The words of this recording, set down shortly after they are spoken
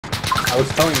I was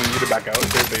telling you to back out,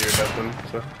 but you're destined,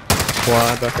 so.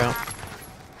 Why back out?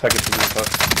 Take it to the plus.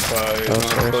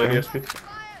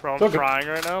 Bro, I'm trying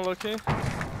right now, Loki.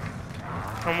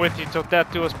 I'm with you till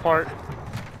death do us part.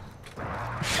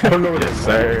 I don't know what yes,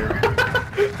 sir. I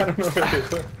don't know what it is.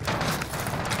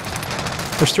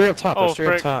 There's three up top, Oh, there's three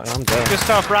up top. I'm dead. Good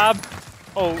stuff, Rob.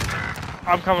 Oh,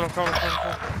 I'm coming.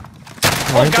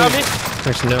 Oh, got me.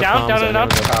 There's no down and up.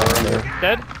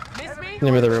 Dead.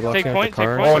 Name of the robot. Take point, take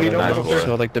point. Oh, I need to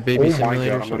so like the baby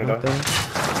simulator or God, something like that.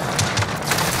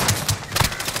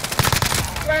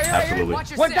 Absolutely.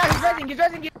 One guy, he's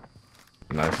resing.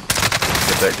 Nice.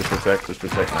 Just protect.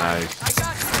 Nice.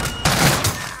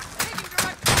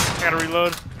 I gotta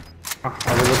reload. I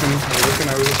was looking.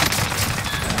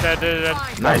 Dead.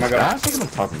 Nice. Oh my God. That's what I'm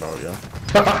talking about, yo.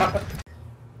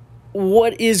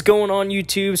 What is going on,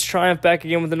 YouTube? It's Triumph back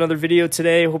again with another video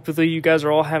today. Hopefully you guys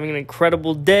are all having an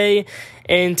incredible day.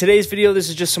 In today's video, this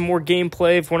is just some more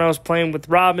gameplay of when I was playing with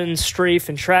Robin, Strahfe,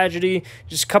 and Tragedi.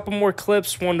 Just a couple more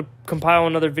clips. Wanted to compile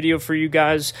another video for you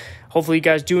guys. Hopefully you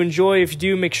guys do enjoy. If you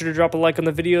do, make sure to drop a like on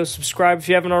the video, subscribe if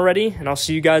you haven't already, and I'll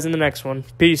see you guys in the next one.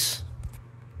 Peace.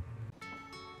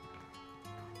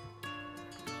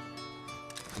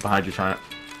 Behind you, Triumph.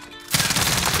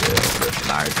 Yeah,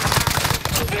 nice.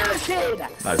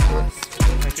 Nice, bro.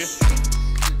 Thank you.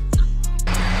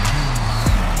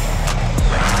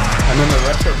 And then the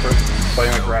rest are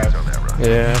playing like rats.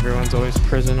 Yeah, everyone's always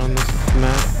prison on this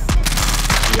map.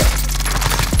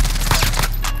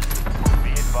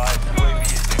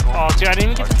 Oh, dude, I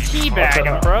didn't get the teabag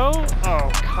him, bro. Oh,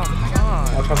 come on.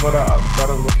 I'll talk about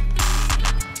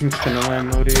instant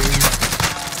land loading.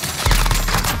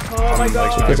 Oh my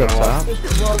God. He's up top.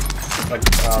 Like,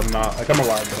 I'm not, like, I'm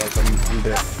alive, but like, I'm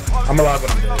dead. I'm alive, but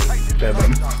I'm dead, but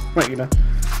I'm, like, you know.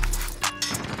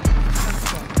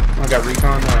 I got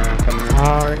recon, coming in. Oh,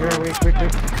 right here, wait.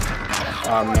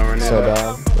 Nowhere near So that.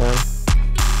 bad,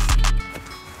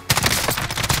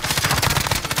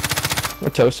 We're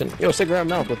toasting. Yo, stick around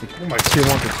now, Blippy. Oh my God. 2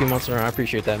 months or 2 months in a row. I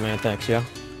appreciate that, man. Thanks, yo.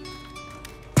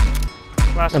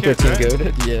 Last I'm kick, 13 right?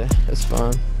 goated. Yeah, it's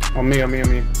fun. On me.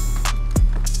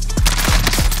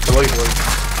 Delete.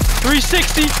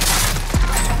 360.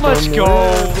 Let's go.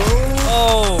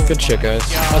 Oh. Good shit, guys.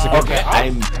 That was a good Okay,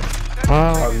 I'm.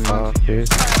 Oh, dude.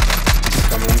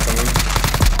 Coming.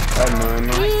 Oh,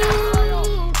 no.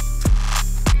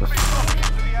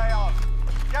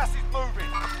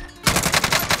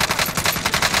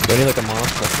 Do I need like a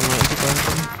monster for my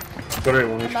anti-function? What are you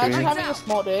want Imagine having a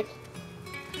small dick.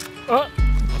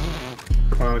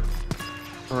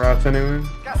 Rats anyway.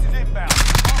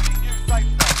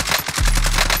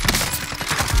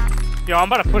 Yo, I'm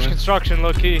about to push construction,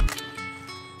 low key.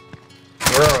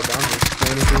 We're all down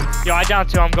here. Yo, I down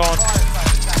 2, I'm going.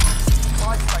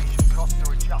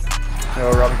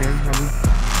 Yo, Robin here.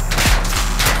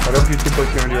 I don't use 2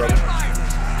 plates here, Robin.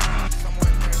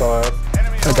 That's all I have.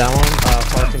 That one,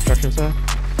 far construction side.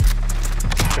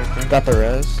 Okay. Got the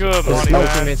res. Good, There's buddy. no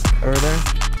teammates over there.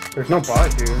 There's no buy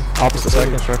here. Opposite side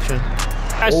construction.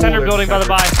 That's center there's building by the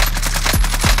center. buy.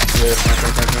 Yeah, fine.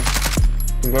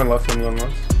 I'm going left.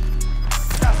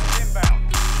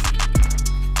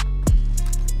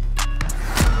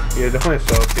 Yeah, definitely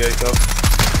self. Yeah, self.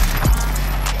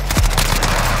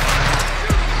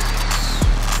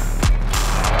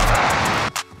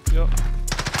 Yep.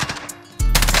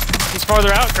 He's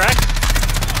farther out, crack.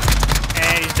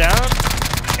 And he's down.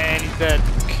 And he's dead.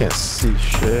 Can't see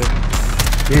shit.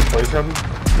 You need plates, Robin?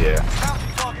 Yeah.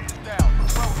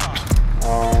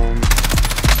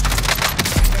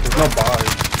 There's no buy.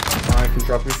 I can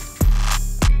drop you.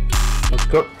 Let's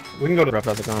go. We can go to Rough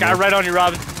out the gun. Guy right on you,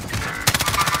 Robin.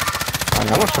 I'm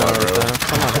not sure.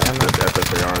 Come on, man. The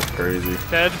FSAR is crazy.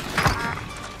 Dead.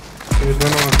 There's no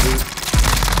one on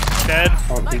Dead.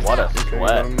 What a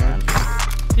sweat, man.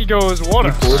 He goes, what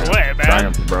a sweat, man.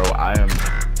 Triumph, bro. I am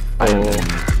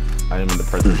in the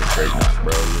presence of greatness,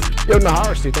 bro. Yo,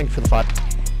 Nahara, Stu, thank you for the 5.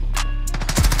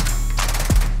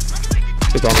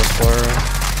 It's on the floor.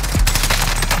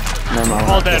 No.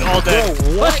 All dead.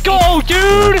 Let's go,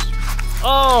 dude!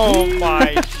 Oh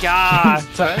my god.